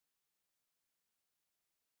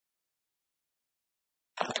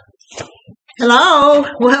Hello,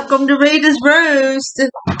 welcome to Rita's Roost.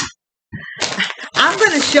 I'm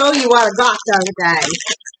going to show you what I got the other day.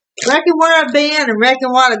 Reckon where I've been and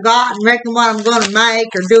reckon what I got and reckon what I'm going to make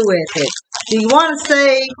or do with it. Do you want to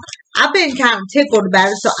see? I've been kind of tickled about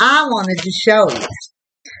it, so I wanted to show you.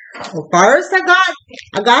 Well, first I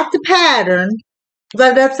got the pattern.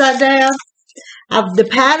 Got it upside down. The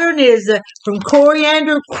pattern is from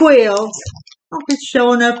Coriander Quilt. I don't know if it's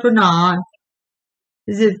showing up or not.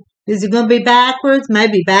 Is it going to be backwards?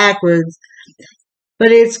 Maybe backwards.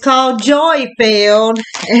 But it's called Joy Filled,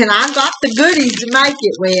 and I got the goodies to make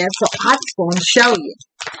it with, so I just want to show you.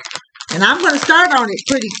 And I'm going to start on it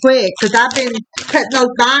pretty quick, because I've been cutting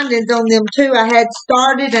those bindings on them too. I had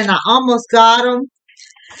started, and I almost got them.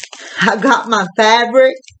 I got my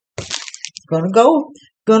fabric. Gonna go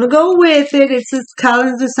with it. It's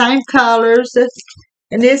the same colors.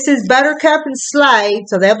 And this is Buttercup and Slate,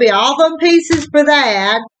 so there'll be all them pieces for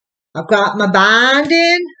that. I've got my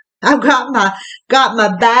binding. I've got my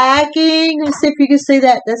backing. Let's see if you can see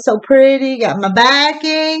that. That's so pretty. Got my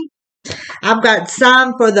backing. I've got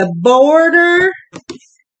some for the border.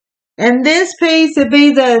 And this piece would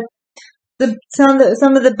be some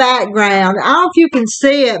of the background. I don't know if you can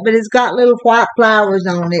see it, but it's got little white flowers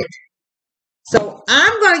on it. So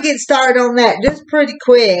I'm going to get started on that just pretty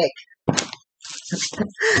quick.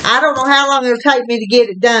 I don't know how long it'll take me to get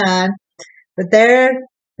it done. But there's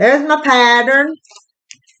my pattern.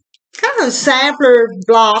 Kind of sampler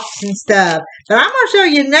blocks and stuff. But I'm going to show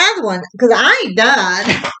you another one because I ain't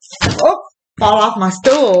done. Oh, fall off my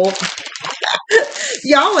stool.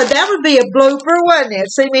 Y'all, that would be a blooper, wouldn't it?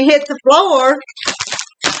 See me hit the floor.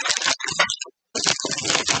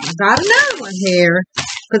 I've got another one here.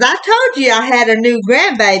 Because I told you I had a new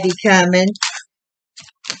grandbaby coming.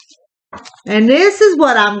 And this is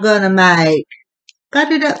what I'm going to make.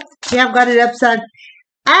 Got it up. Yeah, I've got it upside.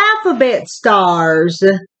 Alphabet stars.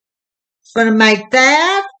 Going to make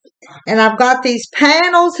that. And I've got these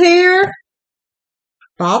panels here.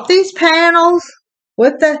 Bought these panels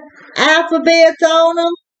with the alphabets on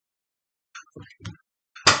them.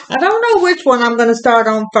 I don't know which one I'm going to start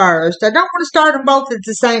on first. I don't want to start them both at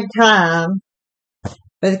the same time.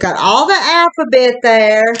 But it's got all the alphabet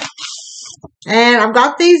there. And I've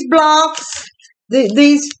got these blocks,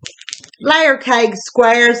 these layer cake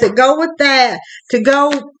squares that go with that, to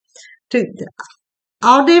go to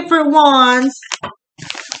all different ones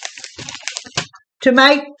to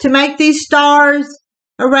make these stars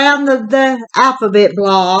around the alphabet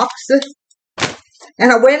blocks.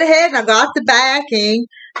 And I went ahead and I got the backing.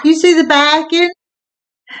 You see the backing?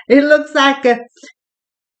 It looks like a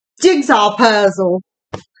jigsaw puzzle.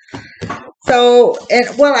 So,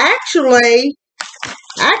 actually,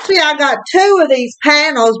 I got two of these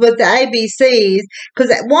panels with the ABCs,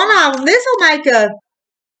 because one of them,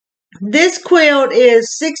 this quilt is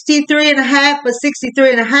 63.5 by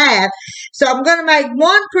 63.5. So I'm going to make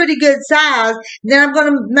one pretty good size, then I'm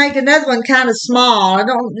going to make another one kind of small. I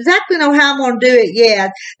don't exactly know how I'm going to do it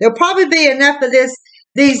yet. There'll probably be enough of this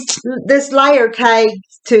layer cake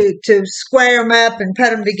to square them up and put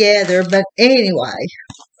them together. But anyway,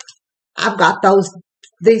 I've got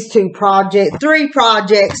these three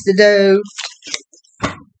projects to do.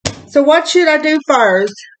 So what should I do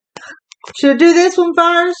first? Should I do this one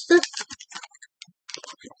first?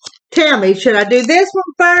 Tell me, should I do this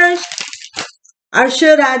one first? Or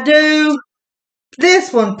should I do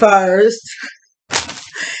this one first?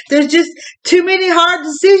 There's just too many hard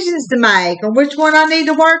decisions to make on which one I need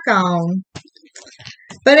to work on.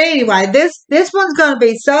 But anyway, this one's going to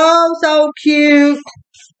be so cute.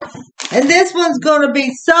 And this one's going to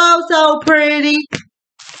be so pretty.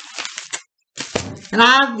 And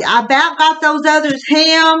I about got those others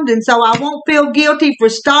hemmed, and so I won't feel guilty for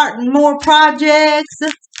starting more projects.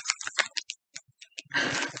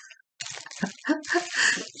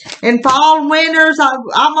 And fall and winter's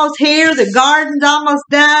almost here. The garden's almost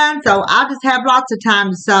done, so I'll just have lots of time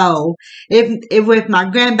to sew. If my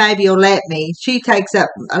grandbaby will let me. She takes up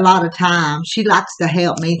a lot of time. She likes to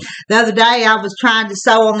help me. The other day I was trying to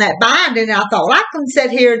sew on that binding, and I thought, well, I can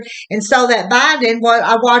sit here and sew that binding while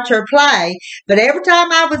I watch her play. But every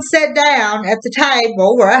time I would sit down at the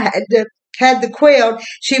table where I had the quilt,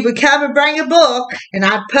 she would come and bring a book, and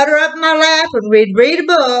I'd put her up in my lap and we'd read a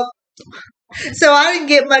book. So I didn't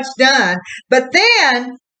get much done. But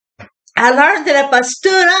then I learned that if I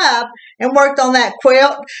stood up and worked on that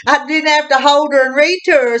quilt, I didn't have to hold her and read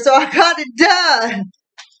to her. So I got it done.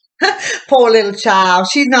 Poor little child.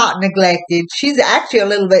 She's not neglected. She's actually a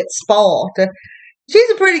little bit spoiled. She's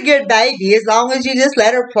a pretty good baby as long as you just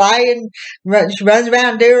let her play and she runs around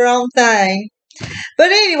and do her own thing.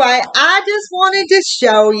 But anyway, I just wanted to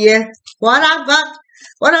show you what I've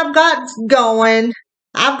got going.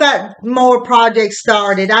 I've got more projects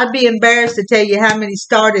started. I'd be embarrassed to tell you how many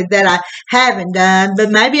started that I haven't done, but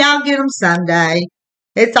maybe I'll get them someday.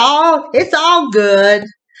 It's all good.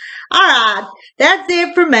 All right, that's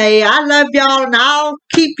it for me. I love y'all, and I'll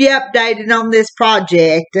keep you updated on this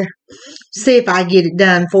project. See if I get it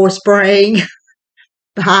done for spring.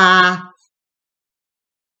 Bye.